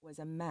was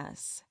a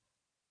mess.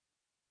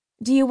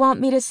 "Do you want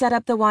me to set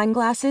up the wine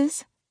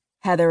glasses?"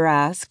 Heather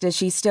asked as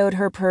she stowed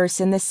her purse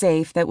in the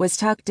safe that was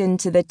tucked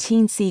into the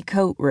teensy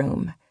coat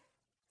room.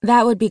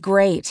 "That would be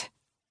great."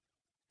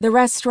 The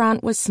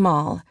restaurant was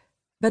small,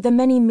 but the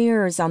many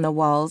mirrors on the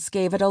walls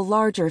gave it a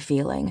larger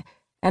feeling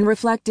and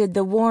reflected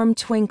the warm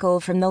twinkle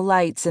from the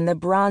lights in the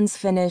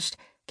bronze-finished,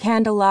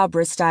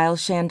 candelabra-style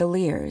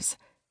chandeliers.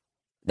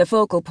 The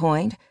focal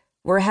point,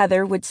 where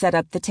Heather would set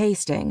up the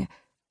tasting,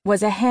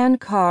 was a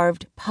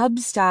hand-carved,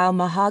 pub-style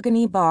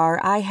mahogany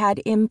bar I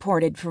had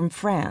imported from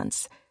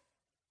France.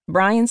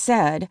 Brian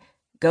said,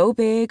 "Go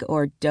big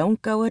or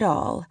don't go at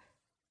all."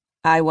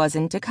 I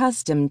wasn't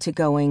accustomed to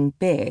going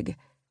big,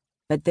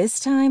 but this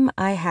time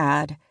I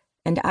had,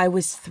 and I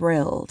was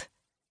thrilled.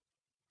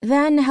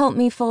 "Then help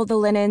me fold the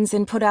linens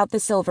and put out the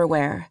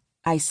silverware,"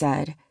 I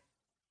said.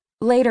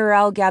 "Later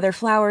I'll gather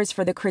flowers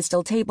for the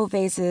crystal table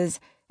vases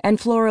and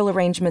floral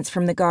arrangements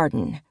from the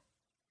garden."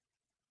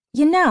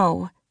 "You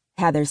know,"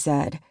 Heather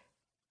said,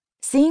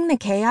 "seeing the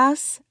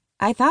chaos,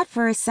 I thought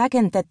for a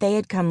second that they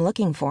had come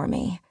looking for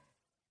me."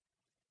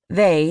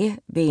 They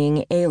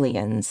being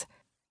aliens.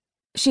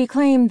 She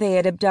claimed they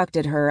had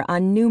abducted her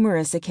on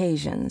numerous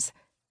occasions.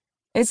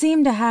 It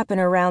seemed to happen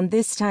around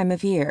this time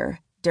of year,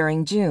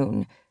 during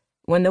June,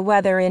 when the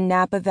weather in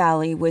Napa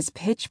Valley was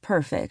pitch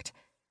perfect,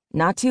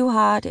 not too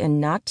hot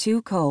and not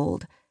too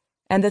cold,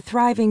 and the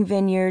thriving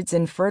vineyards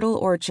and fertile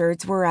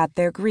orchards were at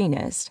their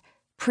greenest,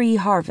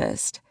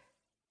 pre-harvest.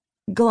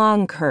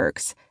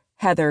 Glongkirks,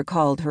 Heather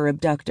called her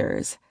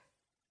abductors.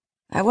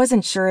 I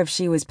wasn't sure if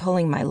she was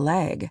pulling my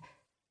leg.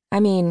 I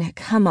mean,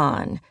 come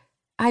on.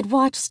 I'd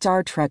watched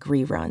Star Trek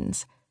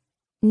reruns.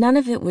 None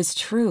of it was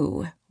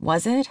true,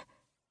 was it?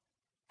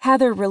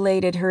 Heather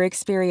related her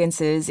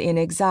experiences in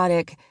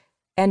exotic,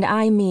 and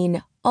I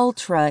mean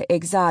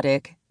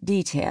ultra-exotic,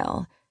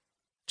 detail.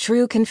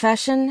 True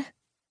confession?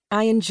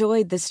 I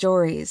enjoyed the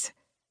stories.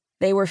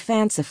 They were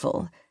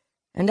fanciful,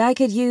 and I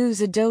could use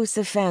a dose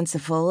of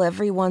fanciful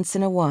every once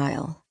in a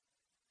while.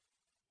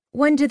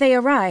 "When do they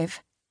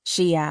arrive?"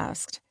 she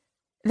asked.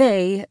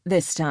 They,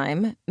 this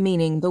time,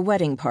 meaning the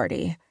wedding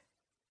party.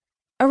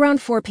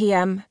 "Around 4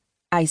 p.m.,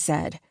 I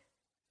said.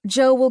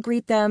 "Joe will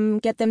greet them,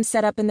 get them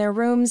set up in their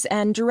rooms,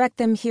 and direct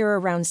them here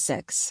around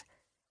 6.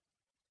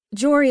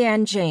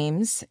 Jorianne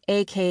James,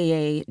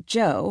 a.k.a.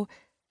 Joe,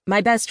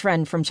 my best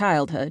friend from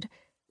childhood,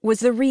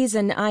 was the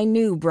reason I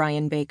knew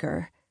Brian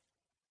Baker.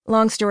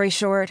 Long story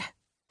short,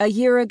 a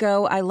year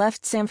ago I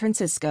left San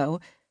Francisco,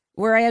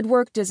 where I had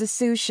worked as a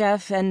sous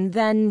chef and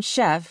then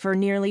chef for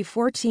nearly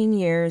 14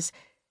 years,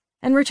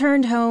 and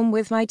returned home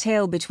with my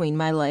tail between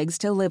my legs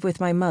to live with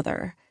my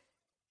mother.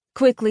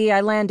 Quickly,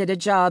 I landed a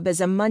job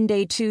as a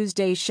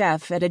Monday-Tuesday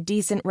chef at a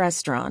decent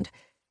restaurant,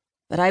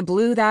 but I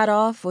blew that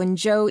off when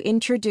Joe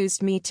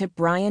introduced me to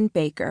Brian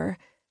Baker,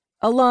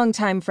 a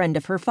longtime friend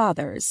of her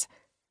father's.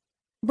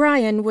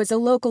 Brian was a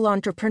local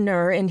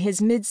entrepreneur in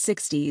his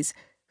mid-60s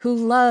who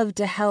loved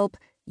to help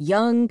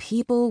young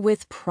people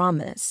with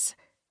promise.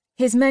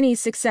 His many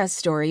success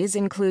stories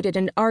included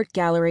an art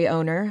gallery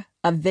owner,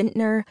 a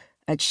vintner,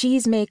 a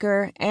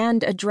cheesemaker,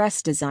 and a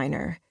dress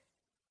designer.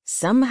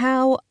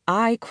 Somehow,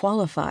 I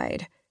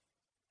qualified.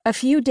 A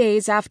few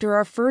days after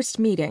our first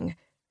meeting,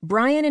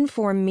 Brian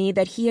informed me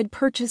that he had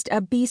purchased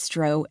a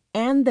bistro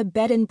and the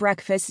bed and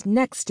breakfast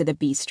next to the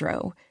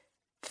bistro.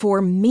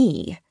 For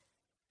me.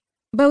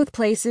 Both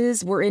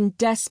places were in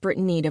desperate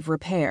need of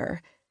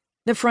repair.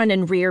 The front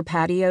and rear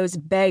patios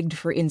begged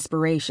for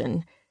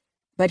inspiration,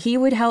 but he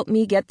would help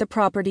me get the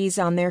properties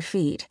on their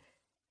feet.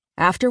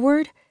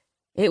 Afterward,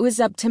 it was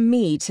up to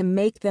me to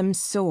make them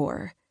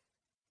soar.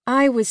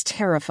 I was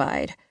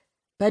terrified,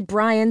 but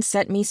Brian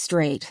set me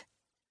straight.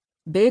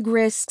 Big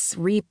risks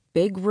reap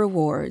big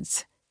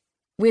rewards.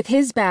 With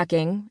his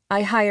backing,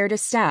 I hired a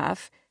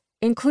staff,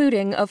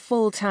 including a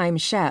full-time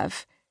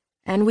chef,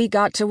 and we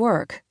got to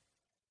work.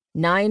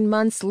 9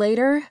 months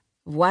later,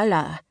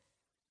 voila.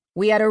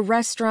 We had a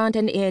restaurant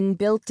and inn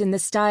built in the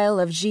style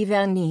of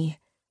Giverny.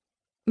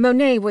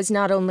 Monet was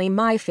not only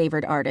my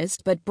favorite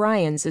artist, but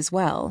Brian's as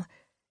well.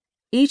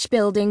 Each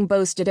building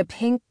boasted a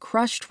pink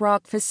crushed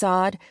rock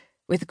facade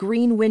with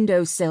green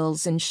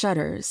windowsills and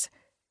shutters.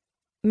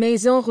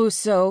 Maison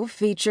Rousseau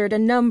featured a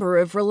number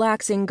of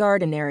relaxing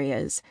garden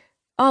areas,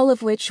 all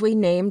of which we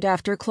named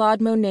after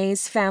Claude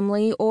Monet's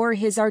family or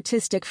his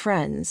artistic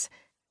friends,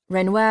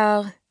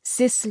 Renoir,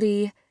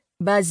 Sisley,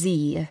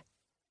 Basile.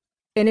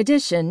 In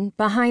addition,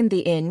 behind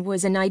the inn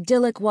was an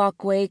idyllic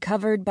walkway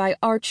covered by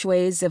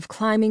archways of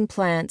climbing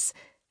plants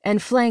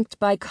and flanked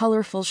by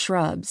colorful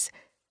shrubs.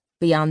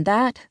 Beyond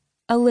that,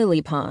 a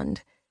lily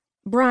pond.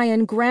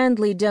 Brian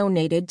grandly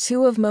donated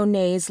 2 of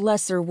Monet's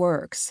lesser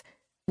works,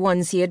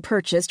 ones he had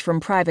purchased from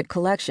private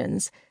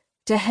collections,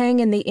 to hang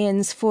in the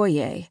inn's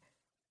foyer.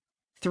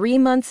 3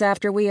 months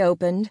after we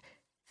opened,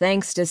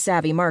 thanks to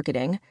savvy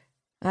marketing,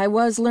 I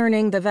was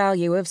learning the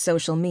value of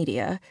social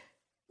media.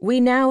 We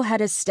now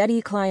had a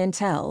steady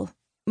clientele,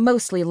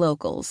 mostly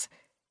locals.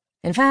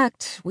 In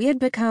fact, we had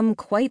become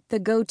quite the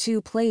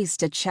go-to place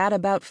to chat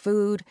about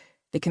food,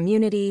 the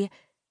community,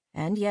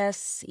 and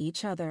yes,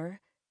 each other.